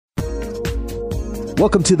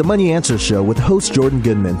Welcome to the Money Answer Show with host Jordan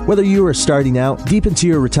Goodman. Whether you are starting out, deep into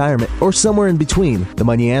your retirement, or somewhere in between, the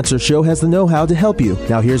Money Answer Show has the know-how to help you.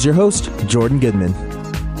 Now here's your host, Jordan Goodman.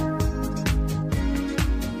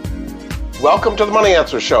 Welcome to the Money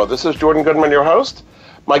Answer Show. This is Jordan Goodman, your host.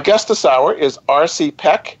 My guest this hour is RC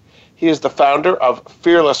Peck. He is the founder of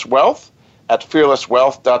Fearless Wealth at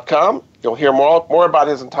fearlesswealth.com. You'll hear more about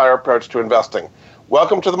his entire approach to investing.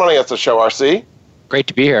 Welcome to the Money Answer Show, RC. Great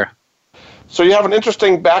to be here. So you have an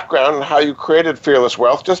interesting background in how you created Fearless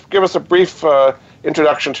Wealth. Just give us a brief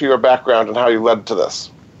introduction to your background and how you led to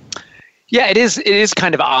this. Yeah, it is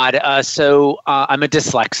kind of odd. I'm a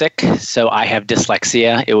dyslexic, so I have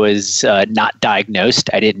dyslexia. It was not diagnosed.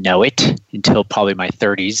 I didn't know it until probably my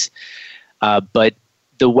 30s. But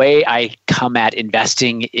the way I come at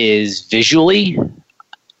investing is visually,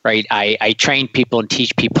 right? I train people and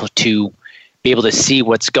teach people to be able to see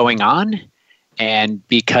what's going on. And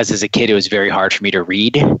because as a kid, it was very hard for me to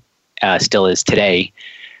read, still is today.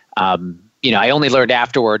 I only learned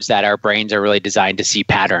afterwards that our brains are really designed to see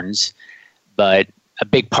patterns. But a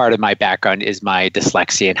big part of my background is my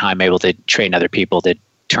dyslexia and how I'm able to train other people to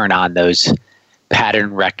turn on those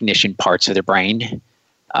pattern recognition parts of their brain.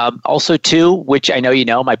 Also, too, which I know you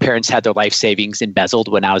know, my parents had their life savings embezzled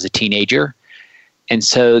when I was a teenager. And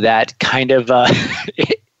so that kind of,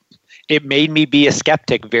 it made me be a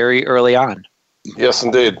skeptic very early on. Yes,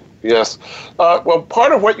 indeed. Yes. Well,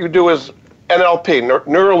 part of what you do is NLP,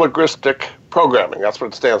 neuro-linguistic programming. That's what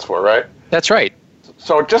it stands for, right? That's right.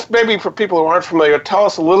 So just maybe for people who aren't familiar, tell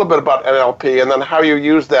us a little bit about NLP and then how you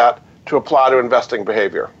use that to apply to investing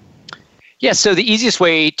behavior. Yeah, so the easiest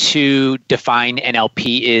way to define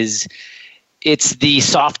NLP is it's the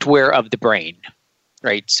software of the brain,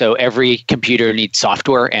 right? So every computer needs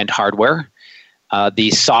software and hardware. The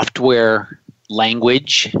software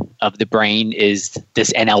language of the brain is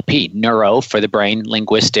this NLP, neuro for the brain,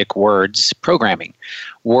 linguistic words programming.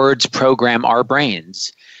 Words program our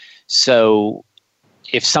brains. So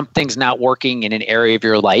if something's not working in an area of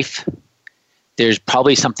your life, there's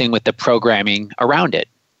probably something with the programming around it.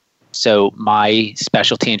 So my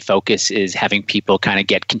specialty and focus is having people kind of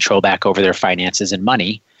get control back over their finances and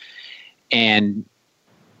money. And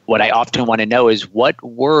what I often want to know is what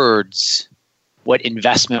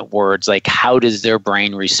investment words, like how does their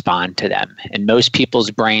brain respond to them? And most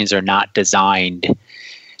people's brains are not designed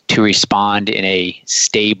to respond in a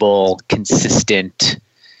stable, consistent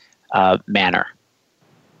manner.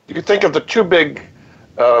 You can think of the two big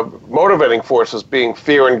motivating forces being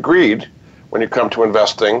fear and greed when you come to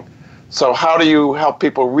investing. So how do you help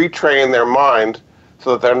people retrain their mind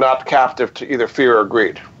so that they're not captive to either fear or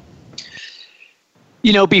greed?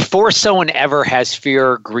 Before someone ever has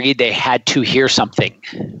fear or greed, they had to hear something,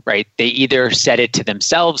 right? They either said it to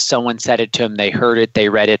themselves, someone said it to them, they heard it, they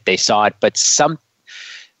read it, they saw it, but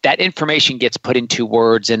that information gets put into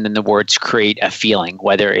words and then the words create a feeling,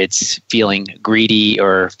 whether it's feeling greedy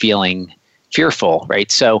or feeling fearful, right?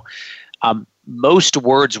 So most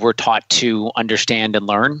words we're taught to understand and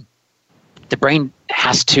learn. The brain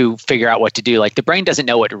has to figure out what to do. Like the brain doesn't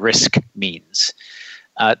know what risk means.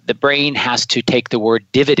 The brain has to take the word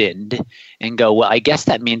dividend and go, well, I guess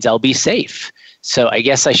that means I'll be safe. So I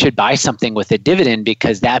guess I should buy something with a dividend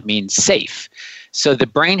because that means safe. So the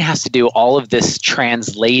brain has to do all of this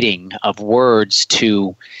translating of words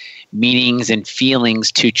to meanings and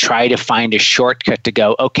feelings to try to find a shortcut to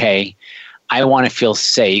go, okay, I want to feel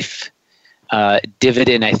safe.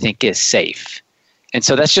 Dividend, I think, is safe. And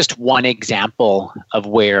so that's just one example of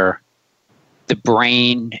where the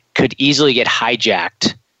brain could easily get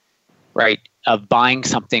hijacked, right, of buying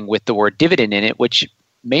something with the word dividend in it, which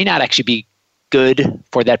may not actually be good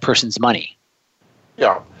for that person's money.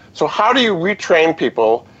 Yeah. So how do you retrain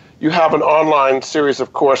people? You have an online series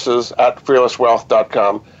of courses at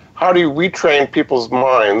fearlesswealth.com. How do you retrain people's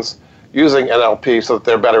minds using NLP so that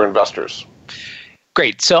they're better investors?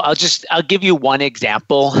 Great. So I'll give you one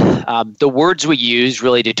example. The words we use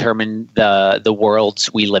really determine the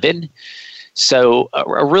worlds we live in. So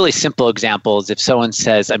a really simple example is if someone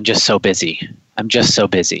says, I'm just so busy. I'm just so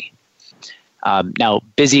busy. Now,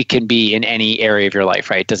 busy can be in any area of your life,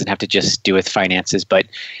 right? It doesn't have to just do with finances. But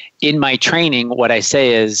in my training, what I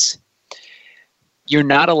say is you're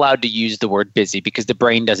not allowed to use the word busy because the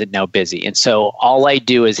brain doesn't know busy. And so all I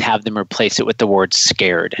do is have them replace it with the word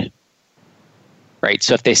scared. Right.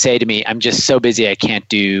 So if they say to me, I'm just so busy, I can't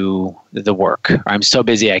do the work, or I'm so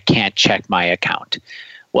busy, I can't check my account.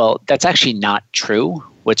 Well, that's actually not true.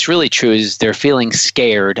 What's really true is they're feeling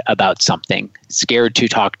scared about something, scared to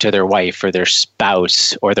talk to their wife or their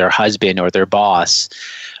spouse or their husband or their boss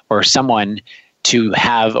or someone to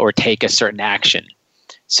have or take a certain action.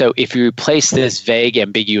 So if you replace this vague,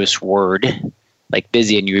 ambiguous word like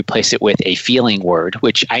busy and you replace it with a feeling word,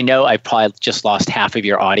 which I know I've probably just lost half of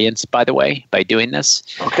your audience, by the way, by doing this.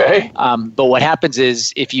 Okay. But what happens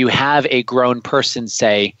is if you have a grown person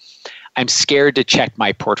say, I'm scared to check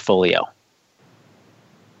my portfolio.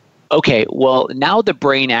 Okay, well, now the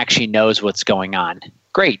brain actually knows what's going on.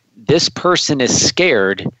 Great. This person is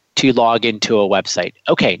scared to log into a website.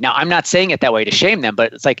 Okay, now I'm not saying it that way to shame them,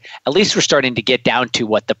 but it's like at least we're starting to get down to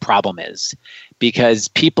what the problem is because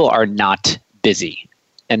people are not busy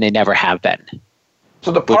and they never have been.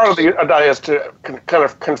 So the part of the idea is to kind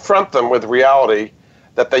of confront them with reality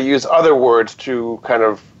that they use other words to kind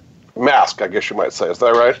of mask, I guess you might say. Is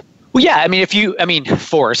that right? Well, yeah. I mean,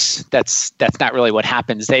 force. That's not really what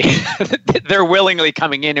happens. They're willingly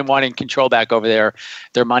coming in and wanting control back over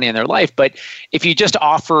their money and their life. But if you just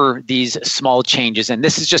offer these small changes, and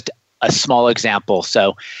this is just a small example.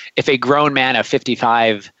 So, if a grown man of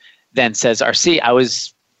 55 then says, "RC, I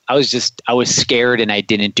was scared and I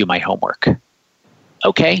didn't do my homework."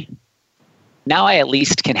 Okay. Now I at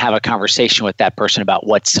least can have a conversation with that person about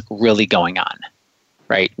what's really going on.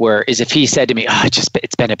 Right? Whereas if he said to me,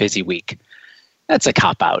 it's been a busy week, that's a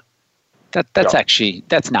cop-out. That's not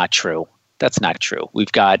true. That's not true.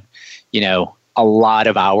 We've got, a lot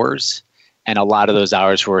of hours, and a lot of those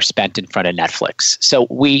hours were spent in front of Netflix. So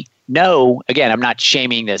we know, again, I'm not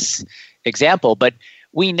shaming this example, but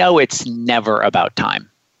we know it's never about time.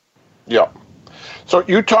 Yeah. So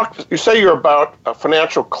you say you're about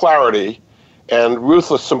financial clarity and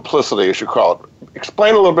ruthless simplicity, as you call it.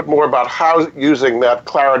 Explain a little bit more about how using that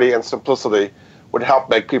clarity and simplicity would help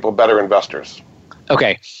make people better investors.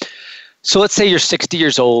 Okay. So let's say you're 60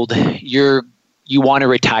 years old, you want to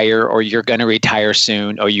retire, or you're going to retire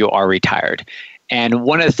soon, or you are retired. And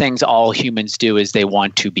one of the things all humans do is they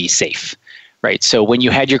want to be safe, right? So when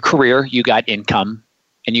you had your career, you got income,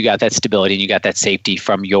 and you got that stability, and you got that safety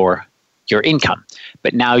from your income.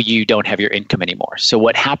 But now you don't have your income anymore. So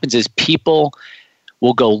what happens is people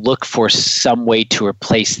will go look for some way to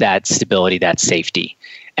replace that stability, that safety.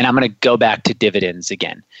 And I'm going to go back to dividends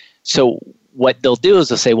again. So what they'll do is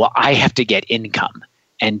they'll say, well, I have to get income,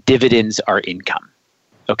 and dividends are income.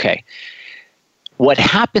 Okay. What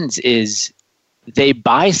happens is they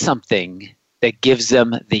buy something that gives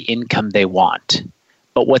them the income they want.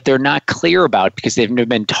 But what they're not clear about, because they've never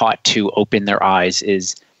been taught to open their eyes,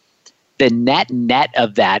 is the net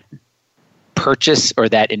of that purchase or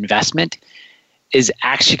that investment is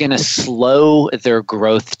actually going to slow their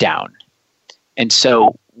growth down. And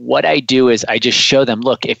so what I do is I just show them,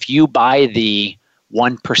 look, if you buy the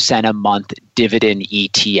 1% a month dividend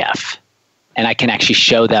ETF, and I can actually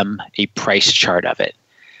show them a price chart of it,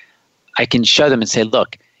 I can show them and say,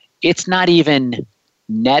 look, it's not even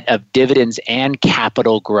net of dividends and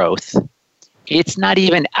capital growth. It's not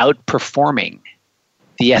even outperforming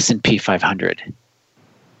the S&P 500.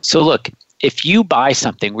 So look, if you buy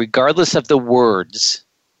something, regardless of the words,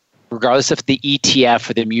 regardless of the ETF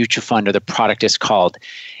or the mutual fund or the product is called,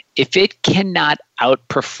 if it cannot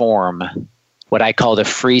outperform what I call the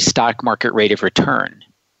free stock market rate of return,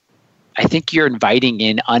 I think you're inviting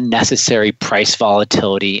in unnecessary price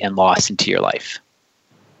volatility and loss into your life.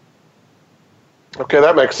 Okay,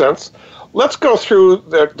 that makes sense. Let's go through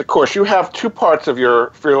the course. You have two parts of your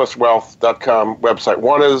fearlesswealth.com website.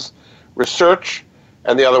 One is research,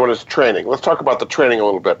 and the other one is training. Let's talk about the training a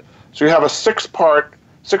little bit. So you have a 6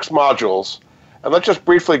 modules, and let's just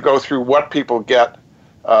briefly go through what people get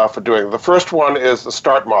for doing it. The first one is the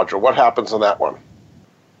start module. What happens in that one?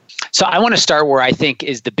 So I want to start where I think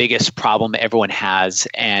is the biggest problem everyone has,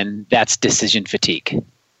 and that's decision fatigue.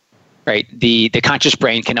 Right? The conscious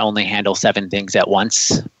brain can only handle 7 things at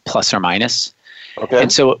once, plus or minus. Okay.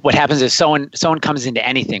 And so what happens is someone comes into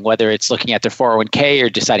anything, whether it's looking at their 401k or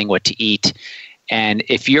deciding what to eat. And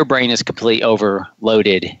if your brain is completely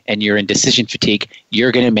overloaded and you're in decision fatigue,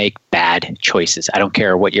 you're going to make bad choices. I don't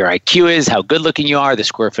care what your IQ is, how good looking you are, the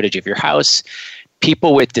square footage of your house.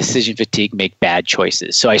 People with decision fatigue make bad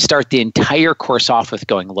choices. So I start the entire course off with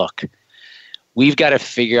going, look, we've got to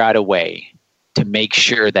figure out a way to make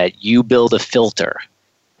sure that you build a filter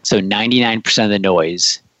so 99% of the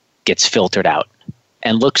noise gets filtered out.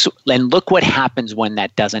 And look what happens when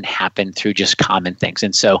that doesn't happen through just common things.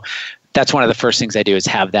 And so that's one of the first things I do is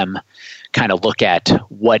have them kind of look at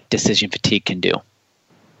what decision fatigue can do.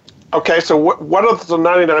 Okay, so what are the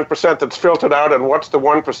 99% that's filtered out, and what's the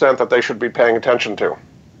 1% that they should be paying attention to?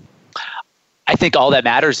 I think all that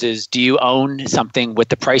matters is, do you own something with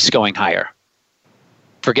the price going higher?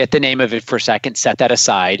 Forget the name of it for a second, set that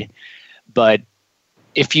aside. But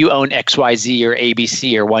if you own XYZ or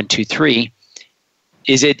ABC or 1, 2, 3,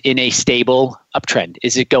 is it in a stable uptrend?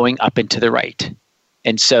 Is it going up and to the right?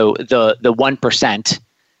 And so the 1%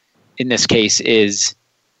 in this case is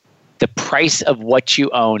the price of what you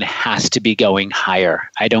own has to be going higher.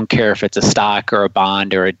 I don't care if it's a stock or a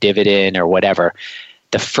bond or a dividend or whatever.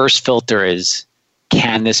 The first filter is,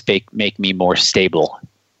 can this make me more stable?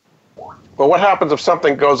 Well, what happens if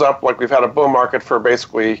something goes up, like we've had a bull market for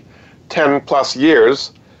basically 10 plus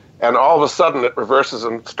years, and all of a sudden it reverses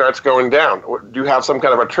and starts going down? Do you have some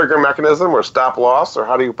kind of a trigger mechanism or stop loss, or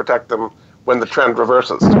how do you protect them when the trend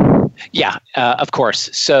reverses? Yeah, of course.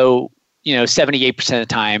 So, 78% of the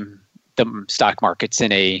time, the stock market's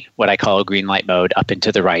in a what I call a green light mode, up and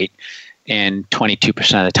to the right, and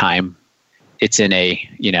 22% of the time, it's in a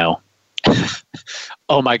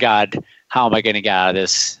oh my God, how am I going to get out of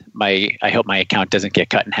this? I hope my account doesn't get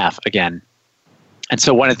cut in half again. And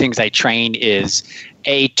so one of the things I train is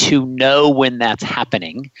to know when that's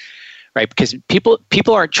happening, right? Because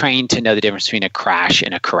people aren't trained to know the difference between a crash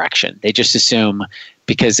and a correction. They just assume,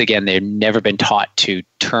 because again, they've never been taught to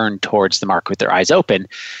turn towards the market with their eyes open,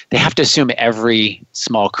 they have to assume every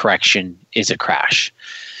small correction is a crash.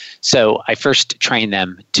 So I first train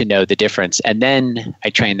them to know the difference, and then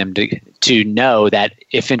I train them to know that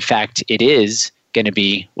if in fact it is going to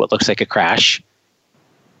be what looks like a crash,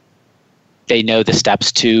 they know the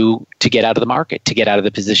steps to get out of the market, to get out of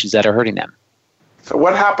the positions that are hurting them. So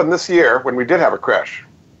what happened this year when we did have a crash?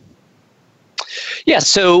 Yeah,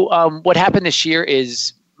 so what happened this year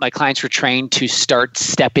is my clients were trained to start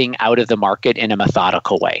stepping out of the market in a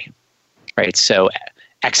methodical way, right? So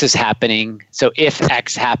X is happening. So if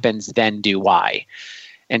X happens, then do Y.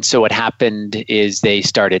 And so what happened is they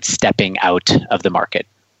started stepping out of the market.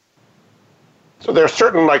 So there are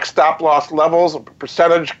certain stop loss levels,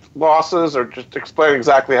 percentage losses, or just explain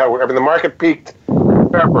exactly how. The market peaked in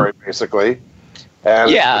February, basically.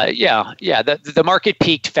 And yeah. The market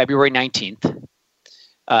peaked February 19th,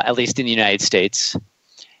 at least in the United States.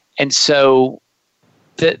 And so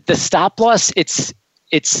the stop loss, it's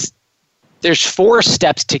there's 4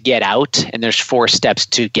 steps to get out, and there's 4 steps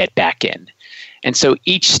to get back in. And so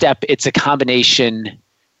each step, it's a combination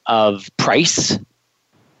of price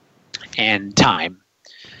and time.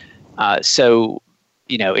 So,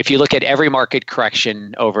 if you look at every market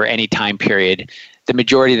correction over any time period, the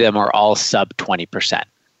majority of them are all sub 20%.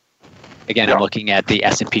 Again, I'm looking at the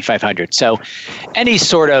S&P 500. So any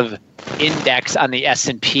sort of index on the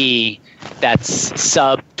S&P that's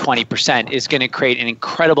sub 20% is going to create an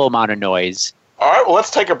incredible amount of noise. All right, well,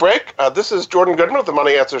 let's take a break. This is Jordan Goodman of the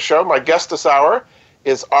Money Answer Show. My guest this hour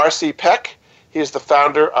is RC Peck. He is the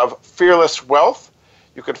founder of Fearless Wealth.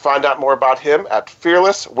 You can find out more about him at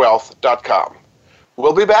fearlesswealth.com.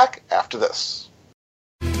 We'll be back after this.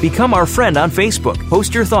 Become our friend on Facebook.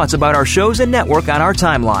 Post your thoughts about our shows and network on our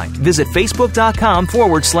timeline. Visit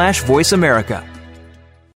facebook.com/Voice America.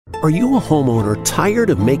 Are you a homeowner tired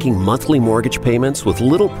of making monthly mortgage payments with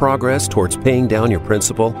little progress towards paying down your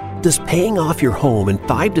principal? Does paying off your home in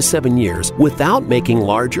 5 to 7 years without making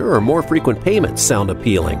larger or more frequent payments sound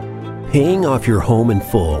appealing? Paying off your home in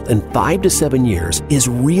full in 5 to 7 years is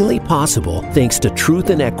really possible thanks to Truth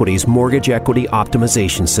and Equity's Mortgage Equity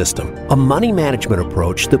Optimization System, a money management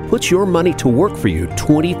approach that puts your money to work for you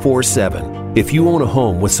 24/7. If you own a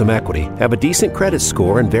home with some equity, have a decent credit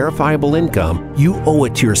score, and verifiable income, you owe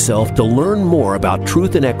it to yourself to learn more about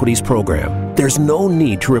Truth and Equity's program. There's no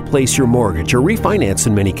need to replace your mortgage or refinance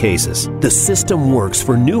in many cases. The system works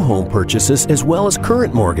for new home purchases as well as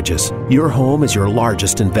current mortgages. Your home is your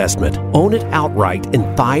largest investment. Own it outright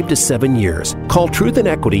in 5 to 7 years. Call Truth and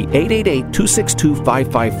Equity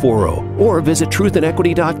 888-262-5540 or visit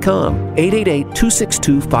truthandequity.com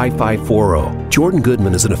 888-262-5540. Jordan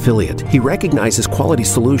Goodman is an affiliate. He recognizes quality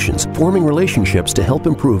solutions, forming relationships to help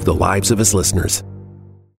improve the lives of his listeners.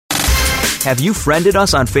 Have you friended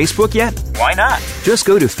us on Facebook yet? Why not? Just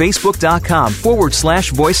go to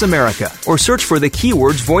facebook.com/Voice America or search for the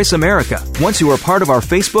keywords Voice America. Once you are part of our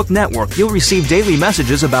Facebook network, you'll receive daily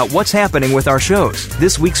messages about what's happening with our shows,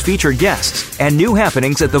 this week's featured guests, and new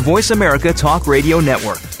happenings at the Voice America Talk Radio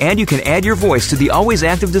Network. And you can add your voice to the always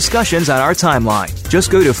active discussions on our timeline. Just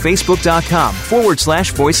go to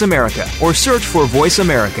facebook.com/Voice America or search for Voice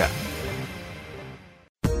America.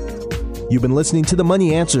 You've been listening to the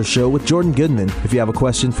Money Answer Show with Jordan Goodman. If you have a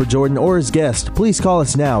question for Jordan or his guest, please call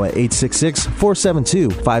us now at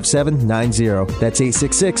 866-472-5790. That's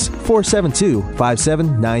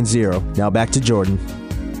 866-472-5790. Now back to Jordan.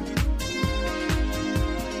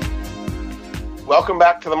 Welcome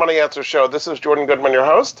back to the Money Answer Show. This is Jordan Goodman, your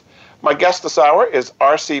host. My guest this hour is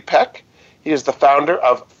RC Peck. He is the founder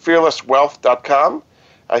of fearlesswealth.com.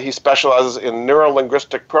 He specializes in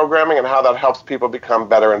neuro-linguistic programming and how that helps people become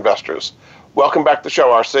better investors. Welcome back to the show,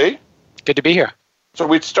 RC. Good to be here. So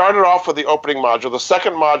we started off with the opening module. The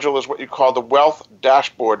second module is what you call the wealth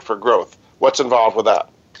dashboard for growth. What's involved with that?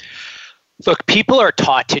 Look, people are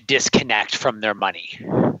taught to disconnect from their money,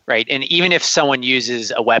 right? And even if someone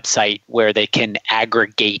uses a website where they can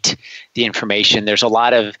aggregate the information, there's a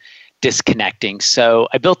lot of disconnecting. So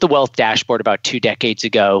I built the wealth dashboard about 2 decades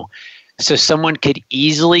ago so someone could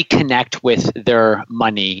easily connect with their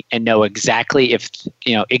money and know exactly if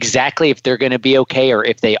they're going to be okay or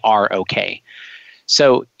if they are okay.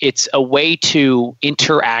 So it's a way to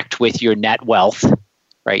interact with your net wealth,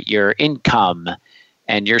 right? Your income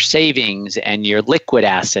and your savings and your liquid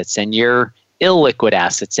assets and your illiquid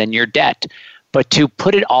assets and your debt, but to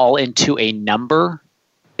put it all into a number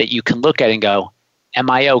that you can look at and go, am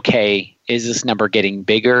I okay? Is this number getting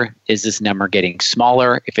bigger? Is this number getting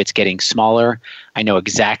smaller? If it's getting smaller, I know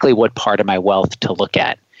exactly what part of my wealth to look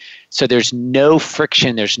at. So there's no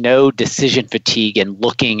friction, there's no decision fatigue in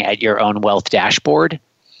looking at your own wealth dashboard.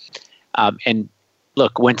 And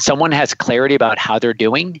look, when someone has clarity about how they're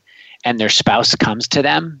doing and their spouse comes to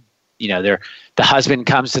them, the husband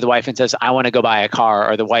comes to the wife and says, I want to go buy a car,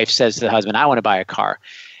 or the wife says to the husband, I want to buy a car.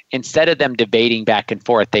 Instead of them debating back and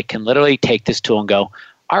forth, they can literally take this tool and go,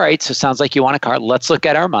 all right, so it sounds like you want a car. Let's look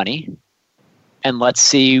at our money and let's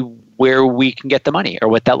see where we can get the money or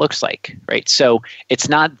what that looks like, right? So it's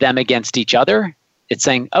not them against each other. It's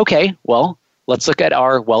saying, okay, well, let's look at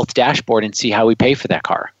our wealth dashboard and see how we pay for that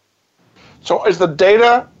car. So is the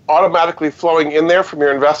data automatically flowing in there from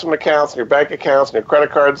your investment accounts and your bank accounts and your credit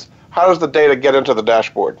cards? How does the data get into the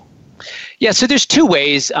dashboard? Yeah, so there's 2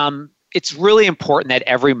 ways. It's really important that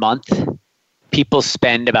every month people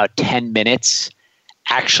spend about 10 minutes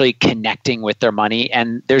actually connecting with their money.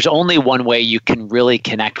 And there's only one way you can really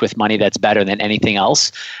connect with money that's better than anything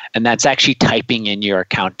else, and that's actually typing in your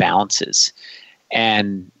account balances.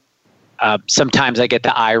 And sometimes I get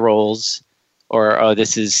the eye rolls or, oh,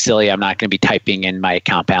 this is silly, I'm not going to be typing in my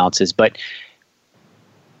account balances. But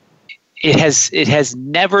it has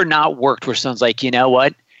never not worked where someone's like, you know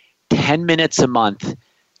what, 10 minutes a month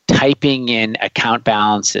typing in account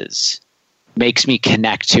balances makes me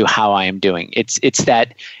connect to how I am doing. It's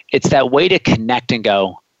that way to connect and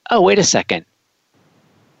go, oh, wait a second.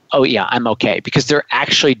 Oh, yeah, I'm okay. Because they're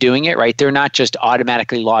actually doing it, right? They're not just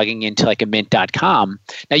automatically logging into like a mint.com.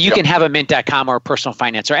 Now, you can have a mint.com or a personal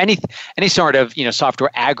finance or any sort of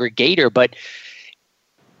software aggregator, but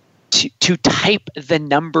to type the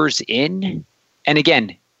numbers in, and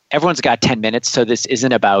again, everyone's got 10 minutes, so this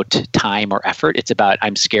isn't about time or effort. It's about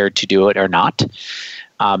I'm scared to do it or not.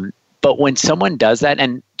 But when someone does that,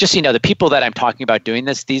 and just the people that I'm talking about doing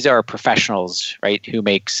this, these are professionals, right, who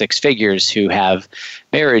make 6 figures, who have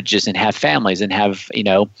marriages and have families and have,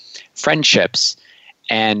 friendships.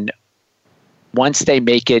 And once they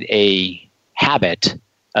make it a habit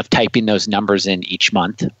of typing those numbers in each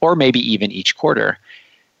month, or maybe even each quarter,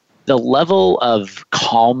 the level of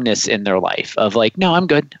calmness in their life of like, no, I'm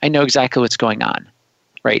good. I know exactly what's going on.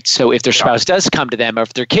 Right. So if their spouse does come to them, or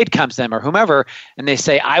if their kid comes to them, or whomever, and they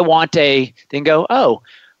say, I want then go, oh,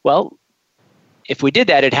 well, if we did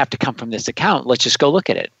that, it'd have to come from this account. Let's just go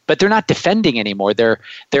look at it. But they're not defending anymore. They're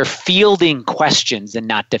fielding questions and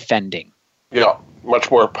not defending. Yeah,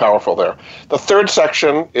 much more powerful there. The third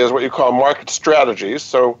section is what you call market strategies.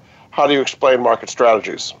 So how do you explain market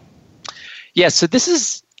strategies? Yeah, so this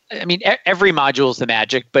is, every module is the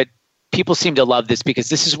magic, but people seem to love this because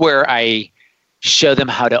this is where I show them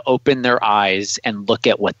how to open their eyes and look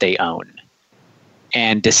at what they own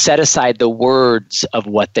and to set aside the words of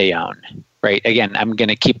what they own, right? Again, I'm going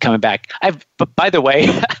to keep coming back. But by the way,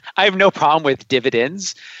 I have no problem with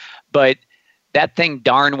dividends, but that thing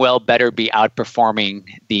darn well better be outperforming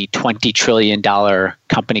the $20 trillion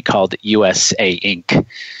company called USA Inc.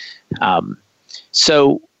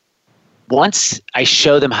 So once I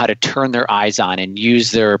show them how to turn their eyes on and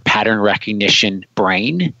use their pattern recognition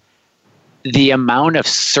brain, the amount of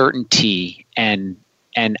certainty and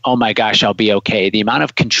oh my gosh, I'll be okay, the amount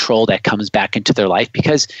of control that comes back into their life,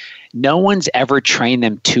 because no one's ever trained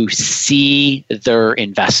them to see their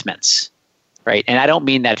investments, right? And I don't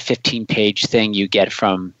mean that 15-page thing you get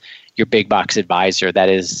from your big box advisor that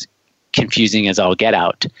is confusing as all get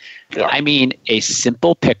out. Yeah. I mean a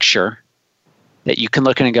simple picture that you can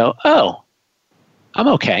look at and go, oh, I'm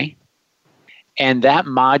okay. And that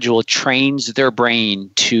module trains their brain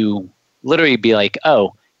to literally be like,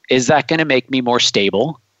 oh, is that going to make me more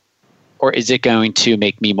stable, or is it going to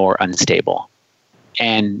make me more unstable?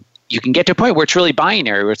 And you can get to a point where it's really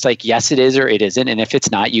binary, where it's like, yes, it is or it isn't. And if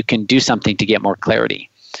it's not, you can do something to get more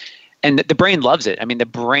clarity. And the brain loves it. I mean, the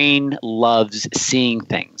brain loves seeing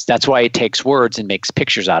things. That's why it takes words and makes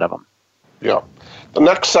pictures out of them. Yeah. The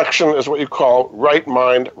next section is what you call right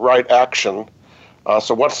mind, right action.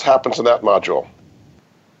 So what happens in that module?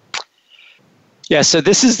 Yeah, so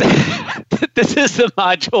this is this is the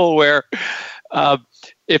module where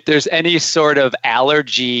if there's any sort of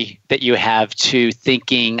allergy that you have to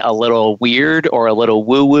thinking a little weird or a little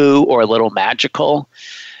woo-woo or a little magical,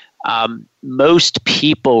 most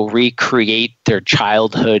people recreate their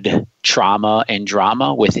childhood trauma and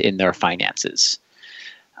drama within their finances.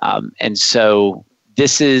 And so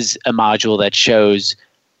this is a module that shows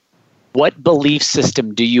what belief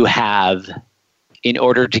system do you have in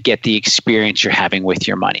order to get the experience you're having with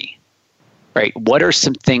your money, right? What are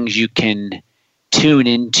some things you can tune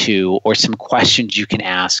into or some questions you can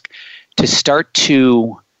ask to start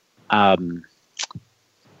to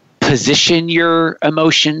position your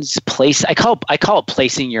emotions, I call it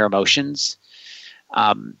placing your emotions,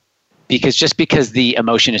 because just because the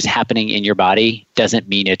emotion is happening in your body doesn't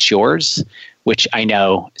mean it's yours, which I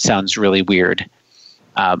know sounds really weird.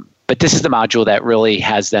 But this is the module that really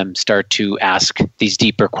has them start to ask these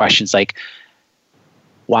deeper questions like,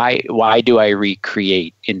 why do I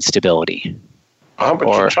recreate instability?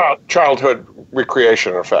 Childhood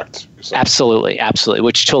recreation effect. Absolutely,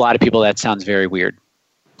 which to a lot of people that sounds very weird.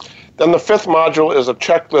 Then the fifth module is a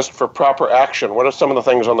checklist for proper action. What are some of the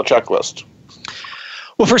things on the checklist?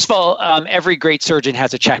 Well, first of all, every great surgeon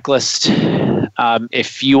has a checklist.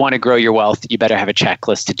 If you want to grow your wealth, you better have a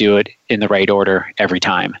checklist to do it in the right order every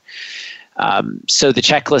time. So the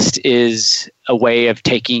checklist is a way of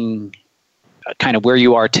taking kind of where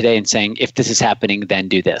you are today and saying, if this is happening, then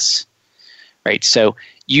do this. Right? So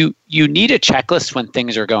you need a checklist when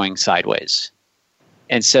things are going sideways.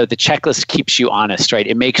 And so the checklist keeps you honest, right?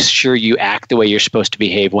 It makes sure you act the way you're supposed to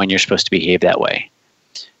behave when you're supposed to behave that way.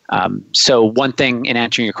 So one thing, in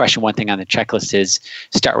answering your question, one thing on the checklist is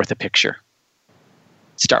start with a picture.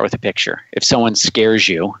 Start with a picture. If someone scares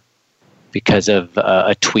you because of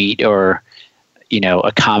a tweet or,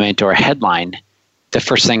 a comment or a headline, the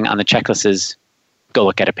first thing on the checklist is go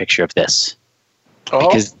look at a picture of this. Oh.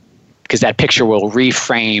 Because that picture will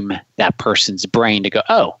reframe that person's brain to go,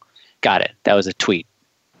 oh, got it. That was a tweet.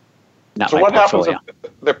 Not my portfolio.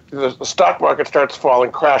 Happens if the stock market starts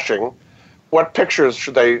falling, crashing? What pictures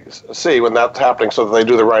should they see when that's happening so that they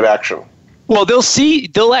do the right action? Well,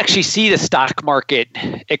 they'll actually see the stock market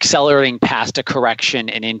accelerating past a correction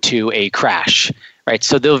and into a crash, right?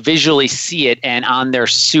 So they'll visually see it, and on their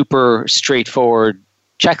super straightforward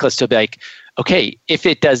checklist, they'll be like, okay, if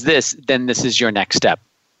it does this, then this is your next step.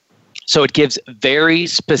 So it gives very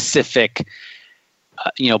specific,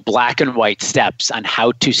 black and white steps on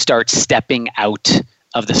how to start stepping out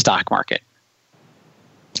of the stock market.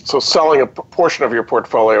 So selling a portion of your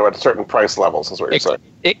portfolio at certain price levels is what you're saying.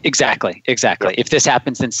 Exactly. Yep. If this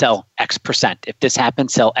happens, then sell X percent. If this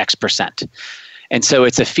happens, sell X percent. And so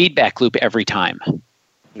it's a feedback loop every time.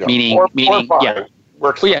 Yeah. Meaning, yeah.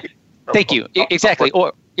 Works. Well, yeah. Thank you. Exactly.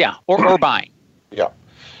 Or buying. Yeah.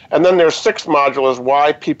 And then there's sixth module is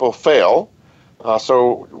why people fail.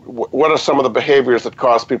 So what are some of the behaviors that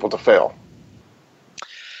cause people to fail?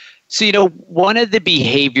 So, one of the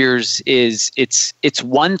behaviors is it's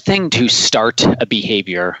one thing to start a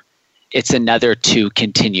behavior. It's another to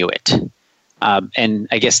continue it. And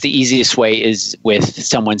I guess the easiest way is with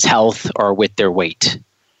someone's health or with their weight.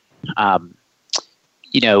 In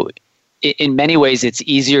many ways, it's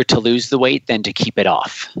easier to lose the weight than to keep it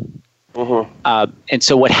off. Mm-hmm. And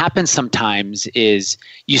so what happens sometimes is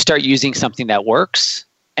you start using something that works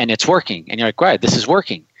and it's working. And you're like, right, this is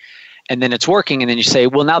working. And then it's working. And then you say,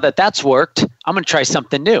 well, now that that's worked, I'm going to try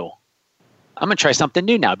something new. I'm going to try something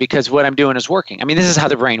new now because what I'm doing is working. I mean, this is how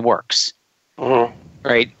the brain works, mm-hmm.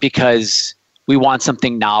 right? Because we want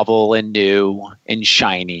something novel and new and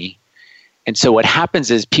shiny. And so what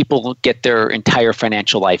happens is people get their entire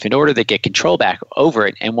financial life in order to get control back over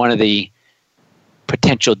it. And one of the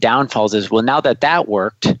potential downfalls is, well, now that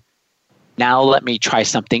worked, now let me try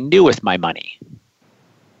something new with my money.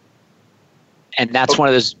 And that's one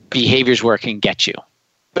of those behaviors where it can get you.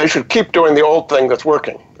 They should keep doing the old thing that's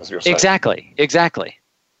working, as you're saying. Exactly.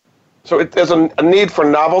 So there's a need for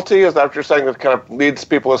novelty? Is that what you're saying, that kind of leads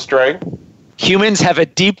people astray? Humans have a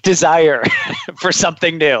deep desire for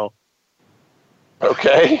something new.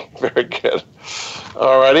 Okay, very good.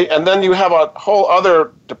 All righty. And then you have a whole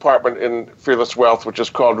other department in Fearless Wealth, which is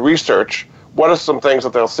called research. What are some things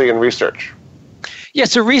that they'll see in research? Yeah,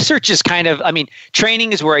 so research is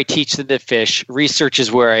training is where I teach them to fish. Research is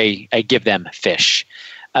where I give them fish.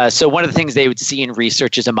 So one of the things they would see in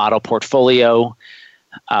research is a model portfolio.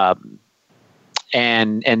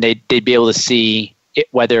 and they'd be able to see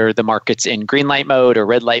whether the market's in green light mode or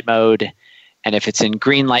red light mode. And if it's in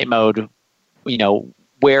green light mode,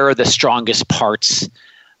 where are the strongest parts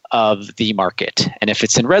of the market? And if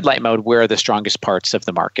it's in red light mode, where are the strongest parts of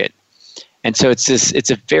the market? And so it's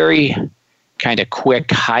a very kind of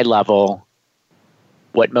quick, high level,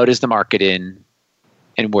 what mode is the market in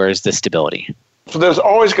and where is the stability? So there's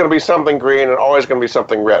always going to be something green and always going to be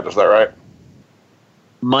something red. Is that right?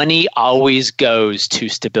 Money always goes to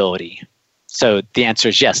stability. So the answer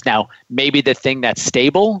is yes. Now, maybe the thing that's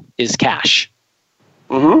stable is cash.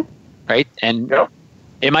 Mm-hmm. Right? And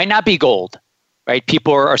it might not be gold. Right?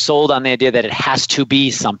 People are sold on the idea that it has to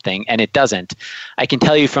be something, and it doesn't. I can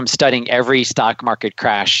tell you from studying every stock market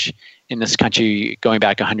crash in this country going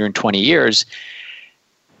back 120 years,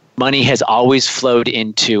 money has always flowed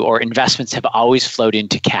into, or investments have always flowed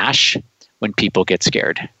into cash when people get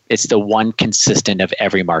scared. It's the one consistent of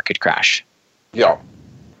every market crash. Yeah.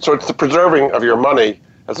 So it's the preserving of your money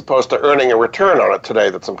as opposed to earning a return on it today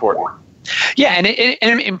that's important. Yeah,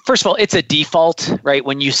 and first of all, it's a default, right?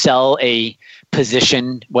 When you sell a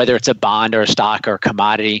position, whether it's a bond or a stock or a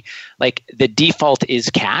commodity, like the default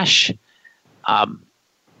is cash.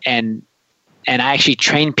 And I actually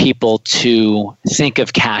train people to think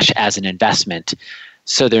of cash as an investment,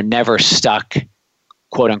 so they're never stuck,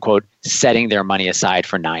 quote unquote, setting their money aside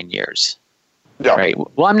for 9 years. Yeah. Right.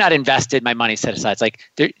 Well, I'm not invested. My money's set aside. It's like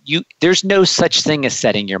there's no such thing as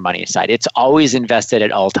setting your money aside. It's always invested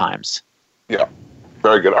at all times. Yeah.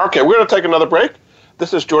 Very good. Okay, we're going to take another break.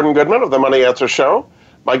 This is Jordan Goodman of the Money Answer Show.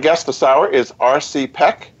 My guest this hour is RC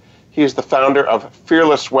Peck. He is the founder of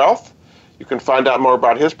Fearless Wealth. You can find out more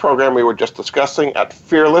about his program we were just discussing at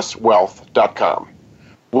fearlesswealth.com.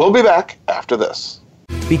 We'll be back after this.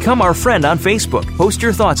 Become our friend on Facebook. Post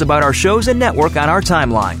your thoughts about our shows and network on our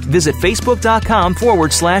timeline. Visit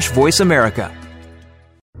facebook.com/Voice America.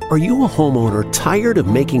 Are you a homeowner tired of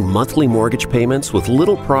making monthly mortgage payments with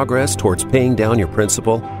little progress towards paying down your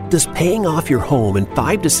principal? Does paying off your home in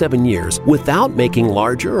 5 to 7 years without making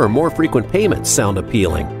larger or more frequent payments sound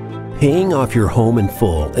appealing? Paying off your home in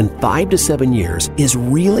full in 5 to 7 years is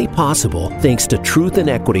really possible thanks to Truth and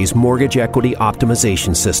Equity's Mortgage Equity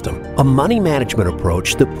Optimization System, a money management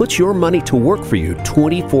approach that puts your money to work for you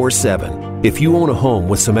 24/7. If you own a home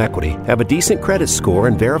with some equity, have a decent credit score,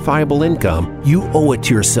 and verifiable income, you owe it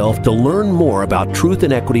to yourself to learn more about Truth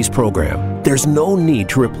and Equity's program. There's no need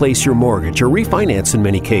to replace your mortgage or refinance in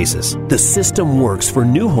many cases. The system works for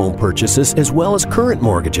new home purchases as well as current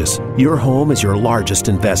mortgages. Your home is your largest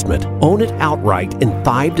investment. Own it outright in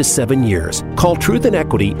 5 to 7 years. Call Truth and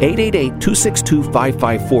Equity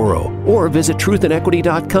 888-262-5540 or visit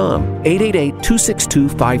truthandequity.com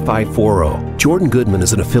 888-262-5540. Jordan Goodman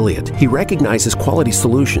is an affiliate. He recognizes quality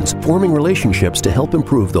solutions, forming relationships to help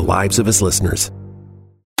improve the lives of his listeners.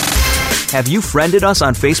 Have you friended us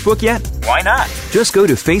on Facebook yet? Why not? Just go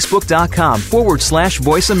to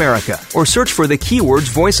facebook.com/Voice America or search for the keywords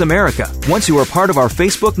Voice America. Once you are part of our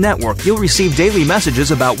Facebook network, you'll receive daily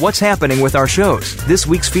messages about what's happening with our shows, this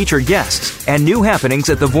week's featured guests, and new happenings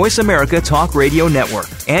at the Voice America Talk Radio Network.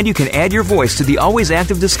 And you can add your voice to the always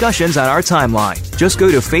active discussions on our timeline. Just go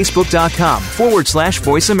to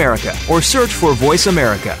facebook.com/Voice America or search for Voice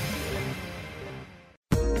America.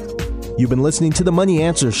 You've been listening to The Money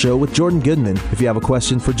Answer Show with Jordan Goodman. If you have a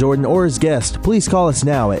question for Jordan or his guest, please call us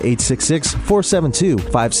now at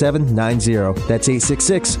 866-472-5790. That's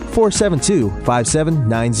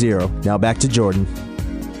 866-472-5790. Now back to Jordan.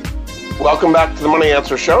 Welcome back to The Money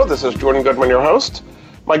Answer Show. This is Jordan Goodman, your host.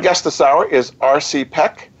 My guest this hour is RC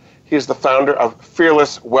Peck. He is the founder of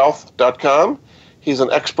fearlesswealth.com. He's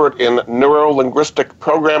an expert in neuro-linguistic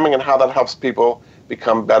programming and how that helps people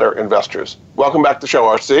become better investors. Welcome back to the show,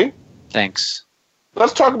 RC. Thanks.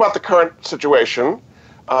 Let's talk about the current situation.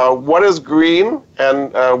 What is green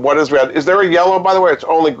and what is red? Is there a yellow, by the way? It's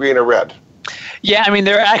only green or red. Yeah, I mean,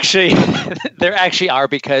 there actually are,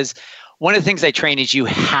 because one of the things I train is you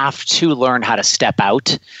have to learn how to step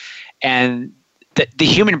out. And the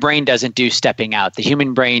human brain doesn't do stepping out. The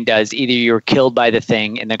human brain does either you're killed by the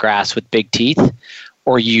thing in the grass with big teeth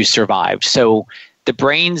or you survived. So the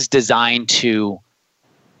brain's designed to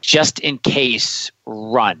just in case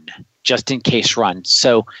run.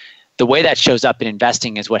 So the way that shows up in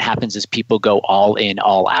investing is what happens is people go all in,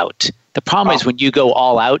 all out. The problem is when you go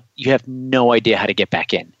all out, you have no idea how to get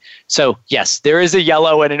back in. So yes, there is a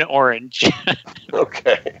yellow and an orange.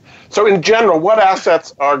 Okay. So in general, what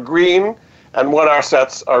assets are green and what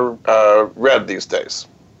assets are red these days?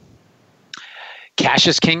 Cash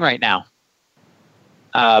is king right now.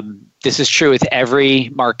 This is true with every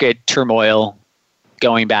market turmoil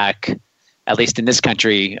going back at least in this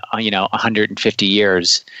country, 150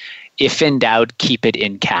 years. If in doubt, keep it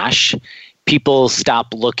in cash. People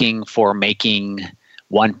stop looking for making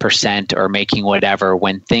 1% or making whatever.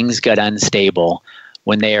 When things get unstable,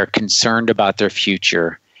 when they are concerned about their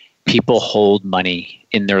future, people hold money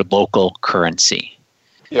in their local currency.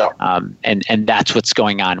 Yeah. And that's what's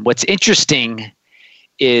going on. What's interesting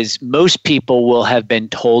is most people will have been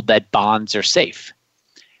told that bonds are safe.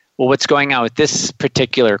 Well, what's going on with this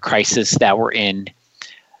particular crisis that we're in,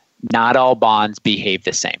 not all bonds behave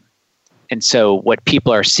the same. And so what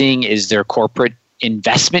people are seeing is their corporate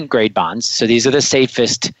investment grade bonds, so these are the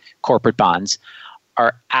safest corporate bonds,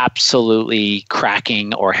 are absolutely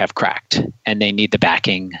cracking or have cracked, and they need the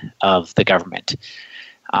backing of the government.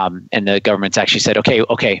 And the government's actually said, okay,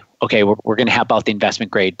 we're going to help out the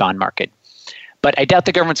investment grade bond market. But I doubt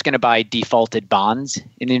the government's going to buy defaulted bonds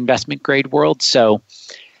in the investment grade world. So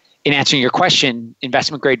in answering your question,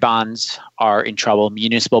 investment grade bonds are in trouble.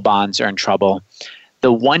 Municipal bonds are in trouble.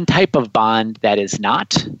 The one type of bond that is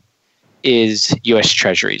not is U.S.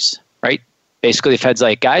 Treasuries, right? Basically, the Fed's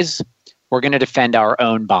like, guys, we're going to defend our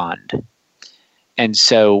own bond. And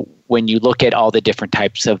so when you look at all the different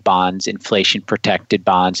types of bonds, inflation-protected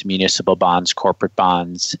bonds, municipal bonds, corporate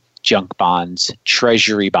bonds, junk bonds,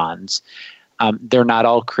 treasury bonds, they're not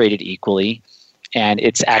all created equally. And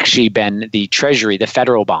it's actually been the Treasury, the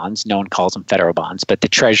federal bonds, no one calls them federal bonds, but the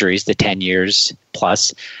Treasuries, the 10 years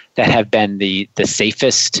plus, that have been the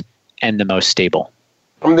safest and the most stable.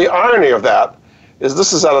 The irony of that is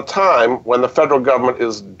this is at a time when the federal government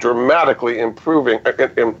is dramatically imploding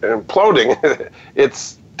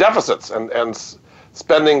its deficits and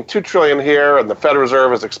spending $2 trillion here, and the Federal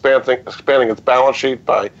Reserve is expanding its balance sheet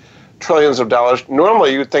by trillions of dollars.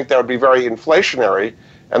 Normally, you'd think that would be very inflationary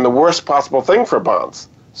and the worst possible thing for bonds.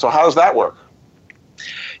 So how does that work?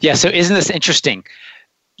 Yeah, so isn't this interesting?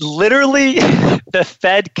 Literally, the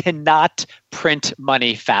Fed cannot print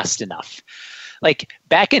money fast enough. Like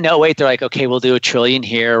back in 2008, they're like, okay, we'll do $1 trillion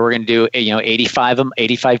here. We're going to do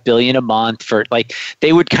 85 billion a month for like.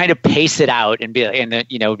 They would kind of pace it out and be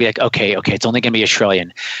like, okay, it's only going to be $1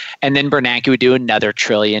 trillion, and then Bernanke would do another $1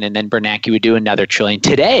 trillion, and then Bernanke would do another $1 trillion.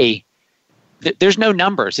 Today, there's no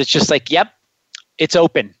numbers. It's just like, yep, it's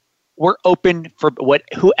open. We're open for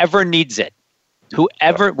whoever needs it.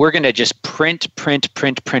 Whoever, we're going to just print, and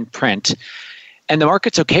the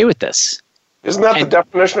market's okay with this. Isn't that the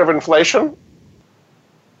definition of inflation?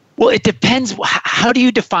 Well, it depends. How do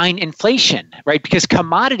you define inflation, right? Because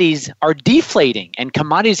commodities are deflating, and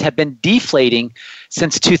commodities have been deflating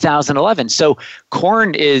since 2011. So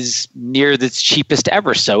corn is near the cheapest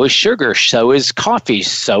ever. So is sugar. So is coffee.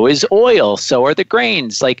 So is oil. So are the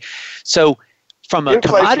grains. So from a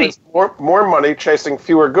inflation commodity, is more money chasing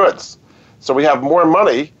fewer goods. So we have more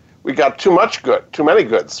money. We got too many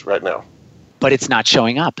goods right now. But it's not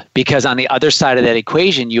showing up because on the other side of that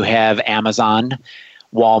equation, you have Amazon,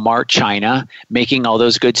 Walmart, China, making all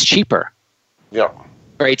those goods cheaper. Yeah.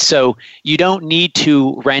 Right. So you don't need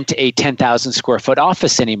to rent a 10,000 square foot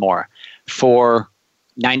office anymore. For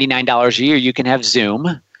 $99 a year, you can have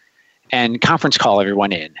Zoom and conference call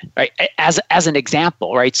everyone in. Right. As an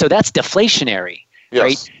example, right? So that's deflationary. Yes.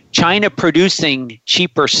 Right. China producing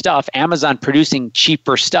cheaper stuff, Amazon producing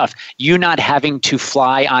cheaper stuff, you not having to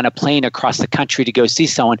fly on a plane across the country to go see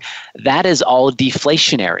someone, that is all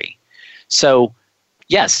deflationary. So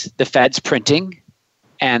yes, the Fed's printing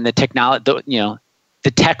and the technology,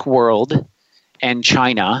 the tech world and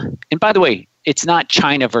China. And by the way, it's not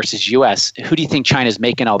China versus U.S. Who do you think China's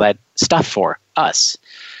making all that stuff for? Us.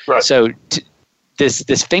 Right. So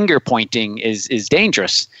this finger pointing is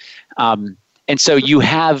dangerous. And so you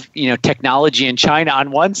have, technology in China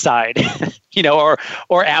on one side,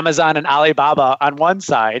 or Amazon and Alibaba on one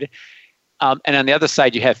side. And on the other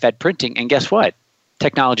side, you have Fed printing. And guess what?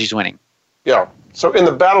 Technology's winning. Yeah. So in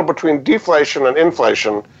the battle between deflation and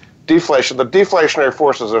inflation, the deflationary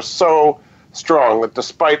forces are so strong that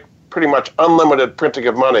despite pretty much unlimited printing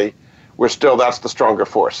of money, that's the stronger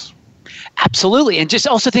force. Absolutely. And just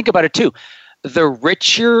also think about it too. The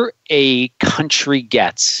richer a country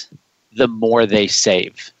gets, the more they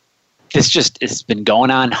save. It's been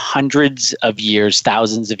going on hundreds of years,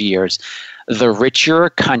 thousands of years. The richer a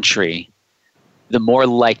country, the more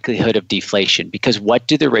likelihood of deflation. Because what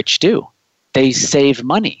do the rich do? They save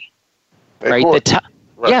money, right? The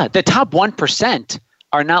top 1%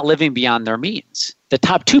 are not living beyond their means. The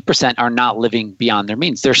top 2% are not living beyond their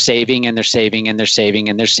means. They're saving and they're saving and they're saving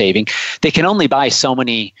and they're saving. They can only buy so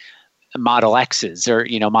many Model X's or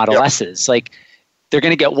Model S's. Like they're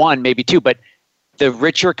going to get one, maybe two, but the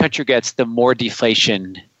richer a country gets, the more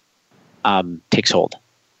deflation takes hold.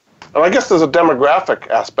 And I guess there's a demographic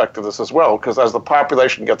aspect of this as well, because as the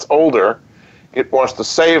population gets older, it wants to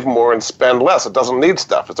save more and spend less. It doesn't need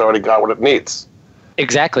stuff. It's already got what it needs.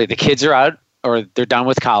 Exactly. The kids are out or they're done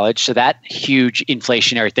with college. So that huge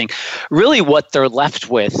inflationary thing. Really what they're left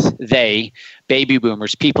with, baby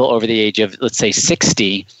boomers, people over the age of, let's say,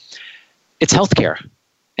 60, it's healthcare.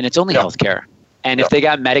 And it's only healthcare. And if they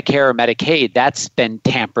got Medicare or Medicaid, that's been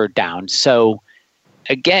tampered down. So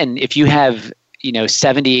again, if you have,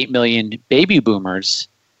 78 million baby boomers,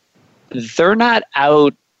 they're not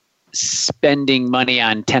out spending money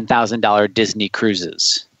on $10,000 Disney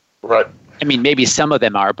cruises. Right. I mean, maybe some of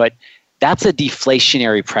them are, but that's a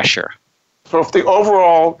deflationary pressure. So if the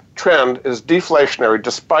overall trend is deflationary,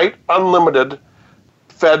 despite unlimited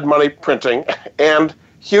Fed money printing and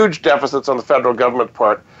huge deficits on the federal government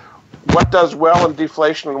part, what does well in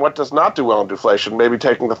deflation and what does not do well in deflation? Maybe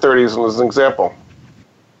taking the 30s as an example.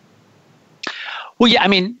 Well, yeah, I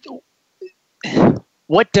mean,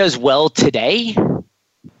 what does well today?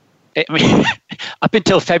 I mean, up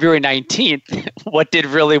until February 19th, what did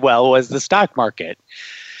really well was the stock market.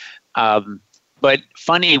 But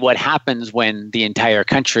funny what happens when the entire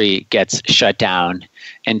country gets shut down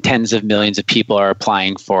and tens of millions of people are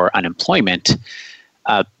applying for unemployment.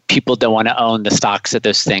 People don't want to own the stocks of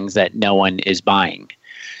those things that no one is buying.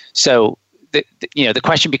 So, the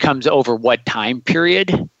question becomes over what time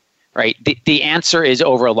period, right? The answer is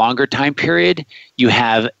over a longer time period, you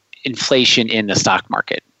have inflation in the stock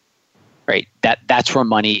market, right? That's where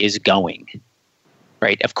money is going,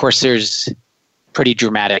 right? Of course, there's pretty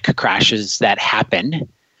dramatic crashes that happen,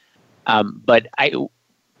 but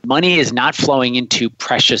money is not flowing into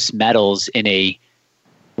precious metals it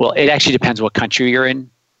actually depends what country you're in.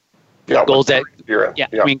 Yeah, gold's at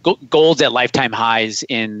I mean, gold's at lifetime highs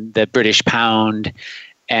in the British pound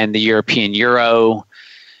and the European euro.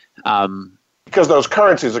 Because those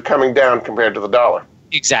currencies are coming down compared to the dollar.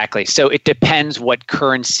 Exactly. So it depends what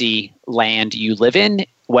currency land you live in,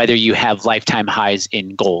 whether you have lifetime highs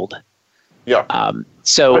in gold. Yeah.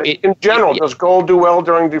 In general, does gold do well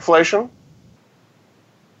during deflation?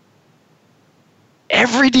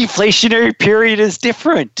 Every deflationary period is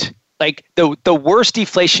different. Like the worst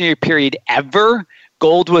deflationary period ever,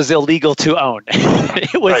 gold was illegal to own.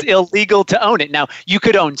 It was illegal to own it. Now, you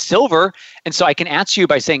could own silver, and so I can answer you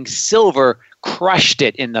by saying silver crushed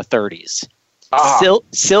it in the 30s.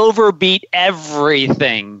 Silver beat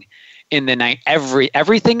everything in the night.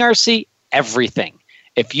 Everything, RC, everything.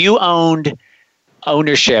 If you owned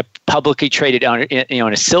ownership, publicly traded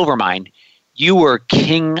in a silver mine, you were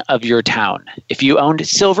king of your town. If you owned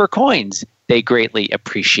silver coins, they greatly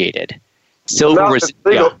appreciated. Silver was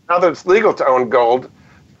legal. Now that it's legal to own gold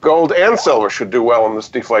and silver should do well in this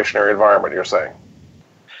deflationary environment, you're saying?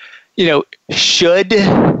 Should.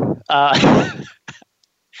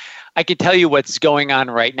 I can tell you what's going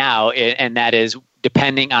on right now, and that is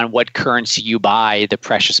depending on what currency you buy the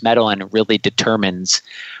precious metal, and it really determines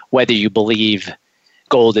whether you believe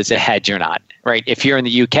gold is a hedge or not, right? If you're in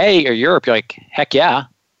the UK or Europe, you're like, heck yeah,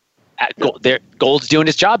 gold's doing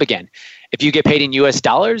its job again. If you get paid in US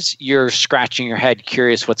dollars, you're scratching your head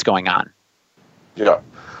curious what's going on. Yeah.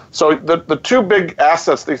 So the two big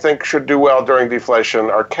assets that you think should do well during deflation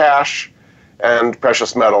are cash and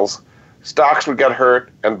precious metals. Stocks would get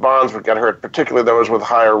hurt and bonds would get hurt, particularly those with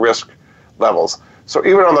higher risk levels. So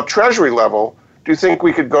even on the Treasury level, do you think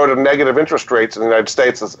we could go to negative interest rates in the United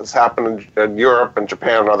States as has happened in Europe and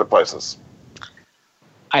Japan and other places?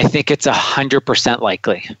 I think it's 100%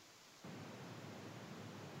 likely.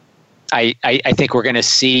 I think we're going to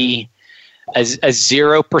see a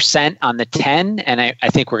 0% on the 10, and I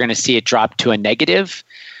think we're going to see it drop to a negative.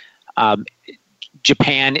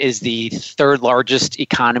 Japan is the third largest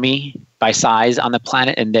economy by size on the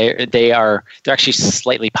planet, and they're actually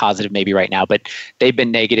slightly positive maybe right now, but they've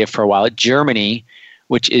been negative for a while. Germany,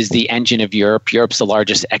 which is the engine of Europe's the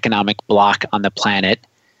largest economic bloc on the planet.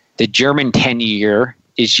 The German 10-year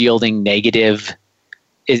is yielding negative,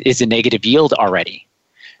 is a negative yield already.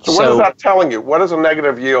 So what is that telling you? What is a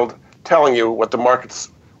negative yield telling you what the market's...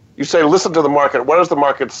 You say listen to the market. What is the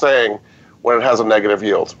market saying when it has a negative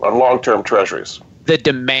yield on long-term treasuries? The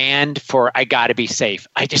demand for I got to be safe.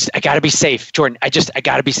 I got to be safe, Jordan. I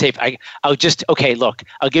got to be safe. I'll give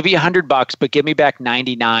you $100, but give me back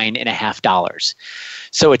 $99.50.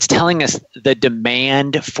 So it's telling us the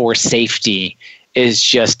demand for safety is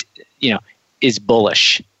just, is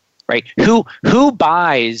bullish, right? Who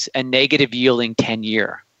buys a negative yielding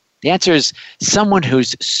 10-year? The answer is someone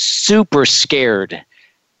who's super scared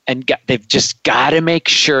and they've just got to make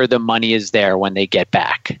sure the money is there when they get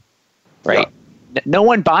back, right? Yeah. No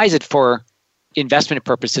one buys it for investment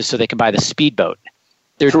purposes so they can buy the speedboat.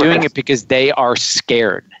 They're doing it because they are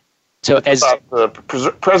scared. So it's about the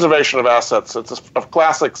preservation of assets. It's a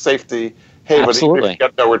classic safety haven. Absolutely. You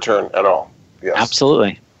get no return at all. Yes.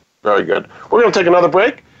 Absolutely. Very good. We're going to take another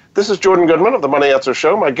break. This is Jordan Goodman of the Money Answer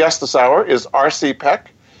Show. My guest this hour is RC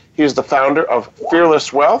Peck. He is the founder of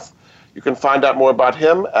Fearless Wealth. You can find out more about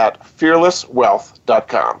him at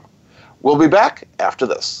fearlesswealth.com. We'll be back after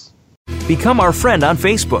this. Become our friend on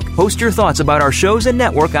Facebook. Post your thoughts about our shows and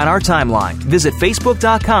network on our timeline. Visit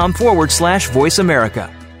facebook.com/Voice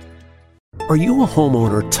America. Are you a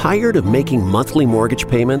homeowner tired of making monthly mortgage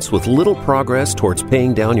payments with little progress towards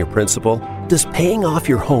paying down your principal? Does paying off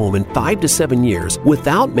your home in 5 to 7 years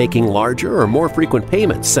without making larger or more frequent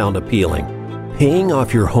payments sound appealing? Paying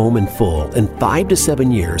off your home in full in 5 to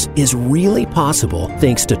 7 years is really possible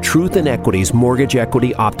thanks to Truth and Equity's Mortgage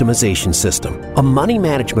Equity Optimization System, a money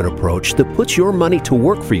management approach that puts your money to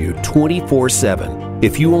work for you 24/7.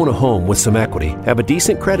 If you own a home with some equity, have a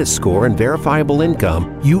decent credit score, and verifiable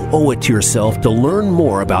income, you owe it to yourself to learn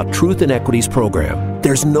more about Truth and Equity's program.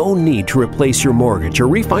 There's no need to replace your mortgage or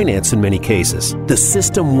refinance in many cases. The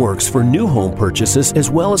system works for new home purchases as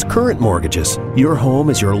well as current mortgages. Your home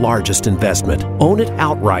is your largest investment. Own it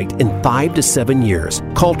outright in 5 to 7 years.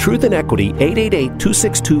 Call Truth and Equity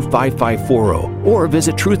 888-262-5540 or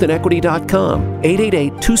visit truthandequity.com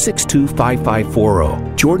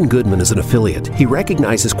 888-262-5540. Jordan Goodman is an affiliate. He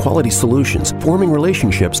recognizes quality solutions, forming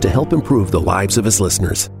relationships to help improve the lives of his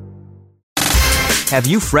listeners. Have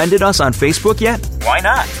you friended us on Facebook yet? Why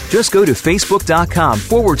not? Just go to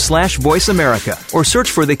facebook.com/Voice America or search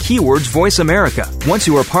for the keywords Voice America. Once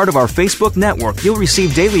you are part of our Facebook network, you'll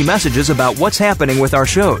receive daily messages about what's happening with our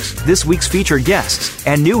shows, this week's featured guests,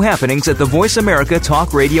 and new happenings at the Voice America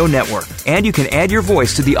Talk Radio Network. And you can add your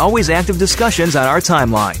voice to the always active discussions on our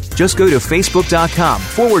timeline. Just go to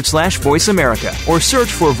facebook.com/Voice America or search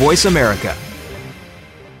for Voice America.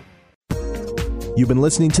 You've been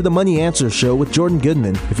listening to the Money Answer Show with Jordan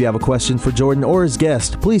Goodman. If you have a question for Jordan or his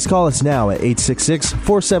guest, please call us now at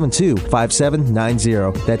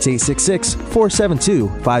 866-472-5790. That's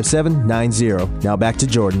 866-472-5790. Now back to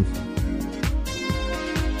Jordan.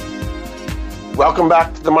 Welcome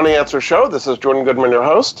back to the Money Answer Show. This is Jordan Goodman, your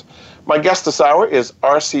host. My guest this hour is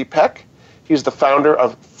RC Peck. He's the founder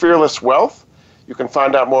of Fearless Wealth. You can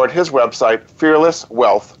find out more at his website,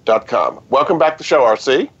 fearlesswealth.com. Welcome back to the show,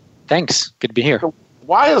 RC. Thanks. Good to be here.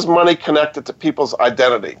 Why is money connected to people's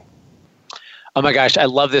identity? Oh my gosh, I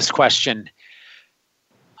love this question.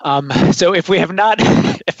 So if I've not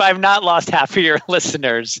lost half of your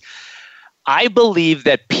listeners, I believe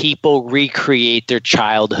that people recreate their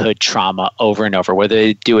childhood trauma over and over, whether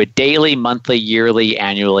they do it daily, monthly, yearly,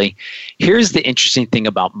 annually. Here's the interesting thing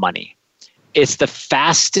about money. It's the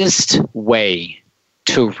fastest way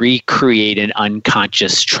to recreate an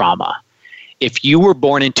unconscious trauma. If you were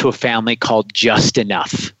born into a family called just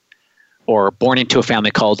enough, or born into a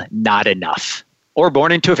family called not enough, or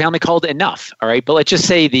born into a family called enough, all right? But let's just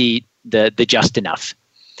say the just enough.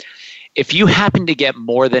 If you happen to get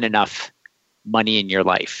more than enough money in your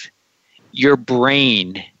life, your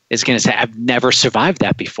brain is going to say, I've never survived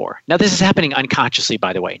that before. Now, this is happening unconsciously,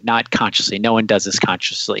 by the way, not consciously. No one does this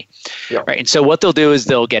consciously. Yeah. Right? And so what they'll do is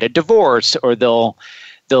they'll get a divorce, or they'll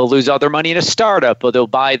lose all their money in a startup, or they'll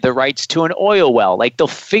buy the rights to an oil well. Like, they'll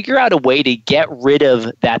figure out a way to get rid of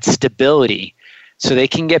that stability so they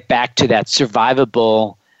can get back to that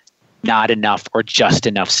survivable, not enough or just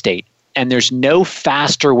enough state. And there's no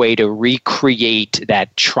faster way to recreate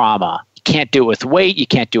that trauma. You can't do it with weight. You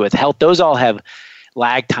can't do it with health. Those all have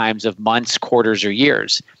lag times of months, quarters, or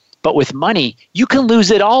years. But with money, you can lose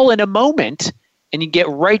it all in a moment, and you get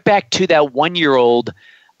right back to that 1-year-old,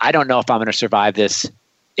 I don't know if I'm going to survive this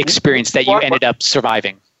experience that you ended up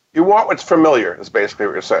surviving. You want what's familiar is basically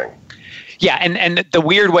what you're saying. Yeah, and the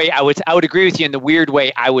weird way I would agree with you. In the weird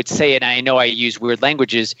way I would say it, and I know I use weird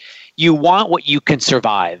languages, you want what you can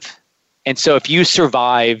survive. And so if you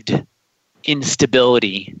survived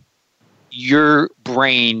instability, your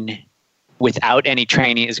brain, without any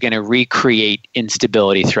training, is going to recreate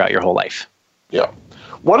instability throughout your whole life. Yeah.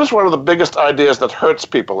 What is one of the biggest ideas that hurts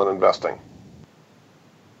people in investing?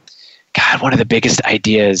 God, one of the biggest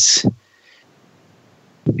ideas.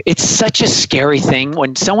 It's such a scary thing.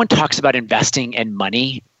 When someone talks about investing and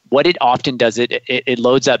money, what it often does, it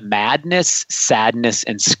loads up madness, sadness,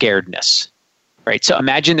 and scaredness. Right? So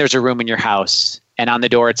imagine there's a room in your house, and on the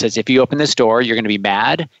door it says, if you open this door, you're going to be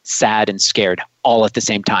mad, sad, and scared all at the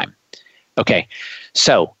same time. Okay.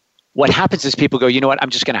 So what happens is people go, you know what? I'm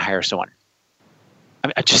just going to hire someone.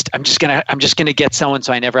 I'm just going to get someone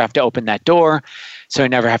so I never have to open that door, so I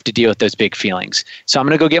never have to deal with those big feelings. So I'm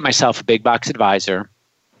going to go get myself a big box advisor,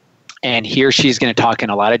 And he or she's going to talk in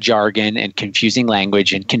a lot of jargon and confusing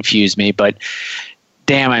language and confuse me. But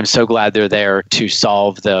damn, I'm so glad they're there to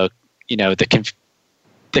solve the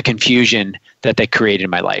confusion that they created in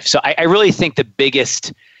my life. So I really think the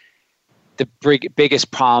biggest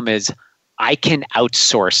problem is I can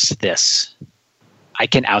outsource this. And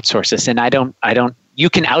you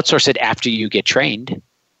can outsource it after you get trained.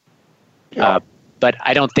 Yeah. But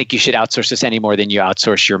I don't think you should outsource this any more than you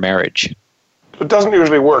outsource your marriage. It doesn't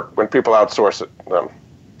usually work when people outsource it.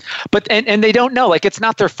 But and they don't know, like it's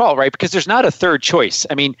not their fault, right? Because there's not a third choice.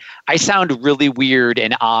 I mean, I sound really weird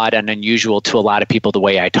and odd and unusual to a lot of people the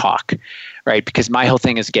way I talk, right? Because my whole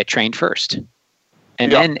thing is get trained first.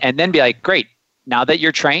 And then be like, great, now that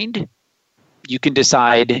you're trained, you can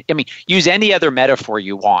decide, use any other metaphor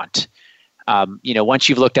you want. Once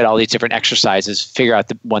you've looked at all these different exercises, figure out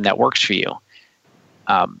the one that works for you.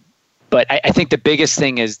 But I think the biggest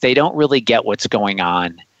thing is they don't really get what's going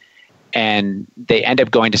on. And they end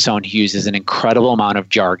up going to someone who uses an incredible amount of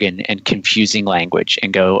jargon and confusing language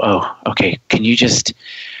and go, oh, okay, can you just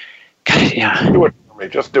do it for me.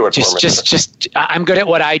 Just do it for me. Just I'm good at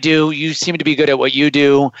what I do. You seem to be good at what you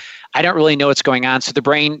do. I don't really know what's going on. So the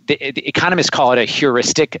brain, the economists call it a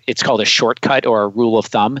heuristic. It's called a shortcut or a rule of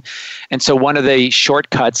thumb. And so one of the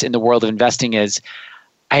shortcuts in the world of investing is,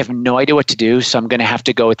 I have no idea what to do, so I'm going to have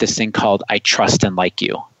to go with this thing called I trust and like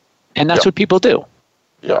you. And that's what people do.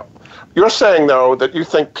 Yeah. You're saying, though, that you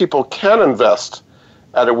think people can invest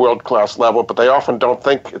at a world-class level, but they often don't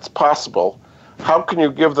think it's possible. How can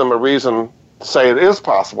you give them a reason to say it is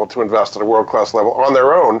possible to invest at a world-class level on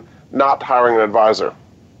their own, not hiring an advisor?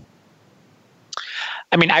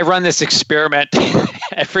 I run this experiment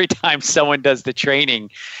every time someone does the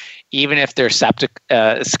training, even if they're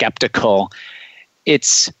skeptical.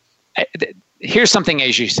 Here's something,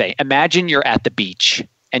 as you say, imagine you're at the beach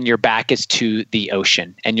and your back is to the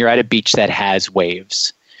ocean and you're at a beach that has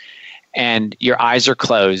waves and your eyes are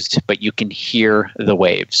closed, but you can hear the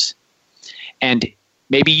waves. And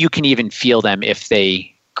maybe you can even feel them if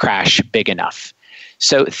they crash big enough.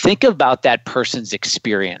 So think about that person's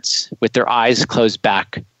experience with their eyes closed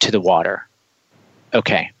back to the water.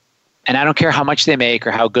 Okay. And I don't care how much they make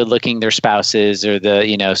or how good looking their spouse is or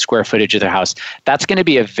the square footage of their house. That's going to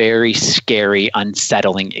be a very scary,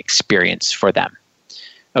 unsettling experience for them.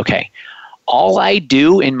 Okay. All I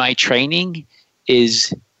do in my training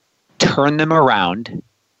is turn them around,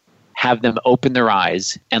 have them open their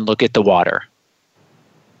eyes and look at the water.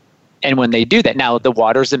 And when they do that, now the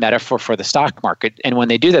water is a metaphor for the stock market. And when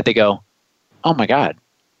they do that, they go, oh my God,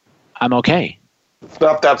 I'm okay. It's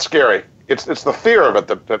not that scary. It's the fear of it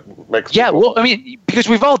that makes Yeah, people... well, because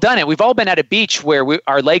we've all done it. We've all been at a beach where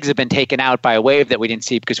our legs have been taken out by a wave that we didn't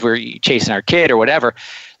see because we're chasing our kid or whatever.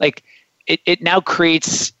 Like, it now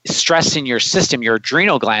creates stress in your system. Your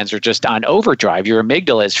adrenal glands are just on overdrive. Your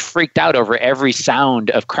amygdala is freaked out over every sound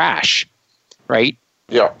of crash, right?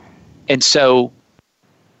 Yeah. And so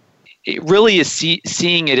it really is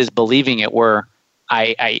seeing it as believing it, where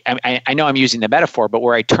I know I'm using the metaphor, but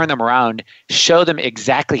where I turn them around, show them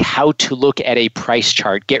exactly how to look at a price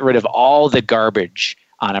chart, get rid of all the garbage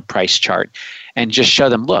on a price chart, and just show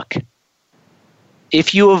them, look,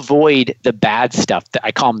 if you avoid the bad stuff,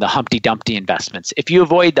 I call them the Humpty Dumpty investments. If you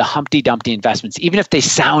avoid the Humpty Dumpty investments, even if they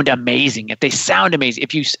sound amazing,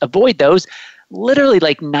 if you avoid those, literally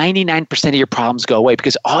like 99% of your problems go away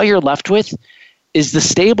because all you're left with is the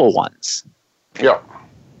stable ones. Yeah.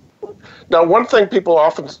 Now, one thing people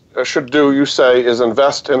often should do, you say, is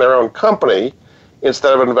invest in their own company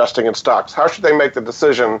instead of investing in stocks. How should they make the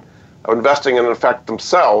decision of investing in effect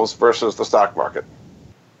themselves versus the stock market?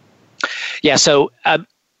 Yeah, so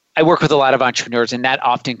I work with a lot of entrepreneurs, and that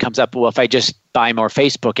often comes up, well, if I just buy more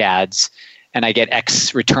Facebook ads and I get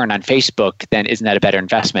X return on Facebook, then isn't that a better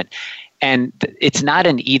investment? And it's not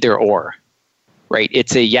an either or, right?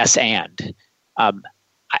 It's a yes and.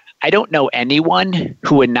 I don't know anyone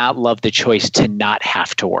who would not love the choice to not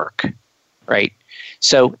have to work, right?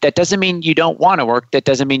 So that doesn't mean you don't want to work. That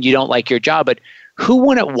doesn't mean you don't like your job. But who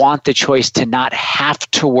wouldn't want the choice to not have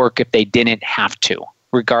to work if they didn't have to,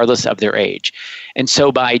 regardless of their age? And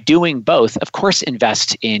so by doing both, of course,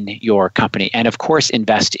 invest in your company and, of course,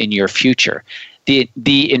 invest in your future. The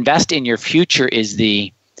invest in your future is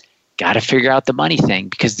the got to figure out the money thing,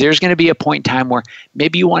 because there's going to be a point in time where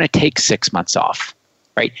maybe you want to take 6 months off.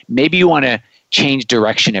 Right? Maybe you want to change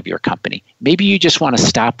direction of your company. Maybe you just want to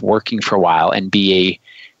stop working for a while and be a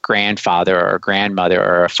grandfather or a grandmother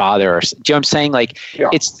or a father. Do you know what I'm saying? Like, yeah.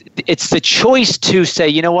 It's the choice to say,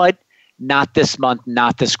 you know what? Not this month,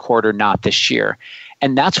 not this quarter, not this year.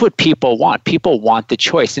 And that's what people want. People want the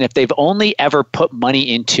choice. And if they've only ever put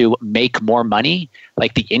money into make more money,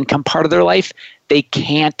 like the income part of their life, they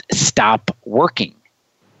can't stop working.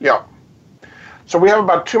 Yeah. So we have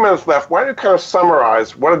about 2 minutes left. Why don't you kind of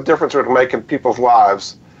summarize what a difference it would make in people's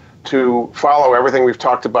lives to follow everything we've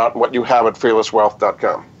talked about and what you have at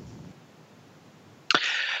fearlesswealth.com?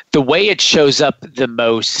 The way it shows up the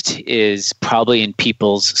most is probably in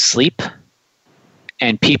people's sleep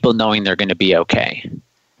and people knowing they're going to be okay.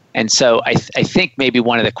 And so I think maybe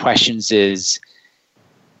one of the questions is,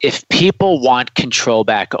 if people want control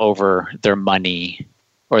back over their money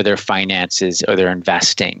or their finances or their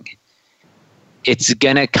investing, it's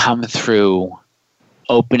going to come through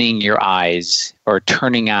opening your eyes or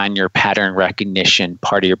turning on your pattern recognition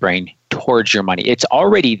part of your brain towards your money. It's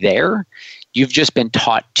already there. You've just been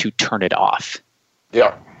taught to turn it off.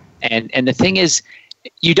 Yeah. And the thing is,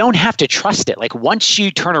 you don't have to trust it. Like once you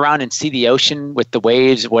turn around and see the ocean with the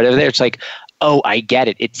waves, whatever there, it's like, oh, I get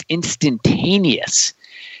it. It's instantaneous.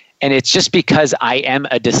 And it's just because I am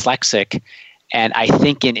a dyslexic and I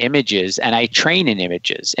think in images and I train in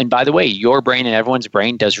images. And by the way, your brain and everyone's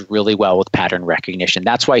brain does really well with pattern recognition.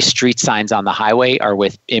 That's why street signs on the highway are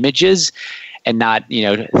with images and not,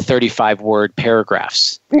 35-word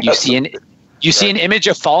paragraphs. You see an image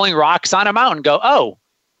of falling rocks on a mountain, go, oh,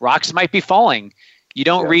 rocks might be falling. You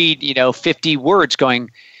don't read, 50 words going,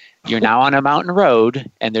 you're now on a mountain road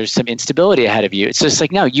and there's some instability ahead of you. It's just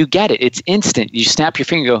like, no, you get it. It's instant. You snap your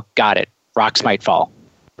finger and go, got it. Rocks might fall.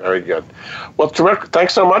 Very good. Well, terrific.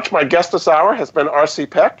 Thanks so much. My guest this hour has been RC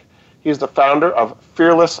Peck. He's the founder of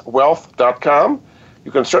fearlesswealth.com.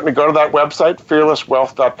 You can certainly go to that website,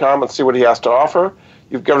 fearlesswealth.com, and see what he has to offer.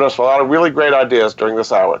 You've given us a lot of really great ideas during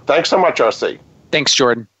this hour. Thanks so much, RC. Thanks,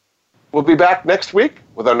 Jordan. We'll be back next week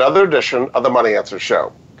with another edition of the Money Answer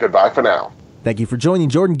Show. Goodbye for now. Thank you for joining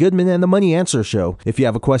Jordan Goodman and the Money Answer Show. If you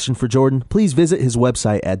have a question for Jordan, please visit his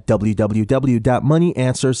website at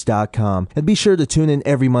www.moneyanswers.com. And be sure to tune in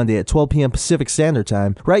every Monday at 12 p.m. Pacific Standard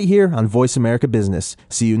Time right here on Voice America Business.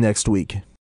 See you next week.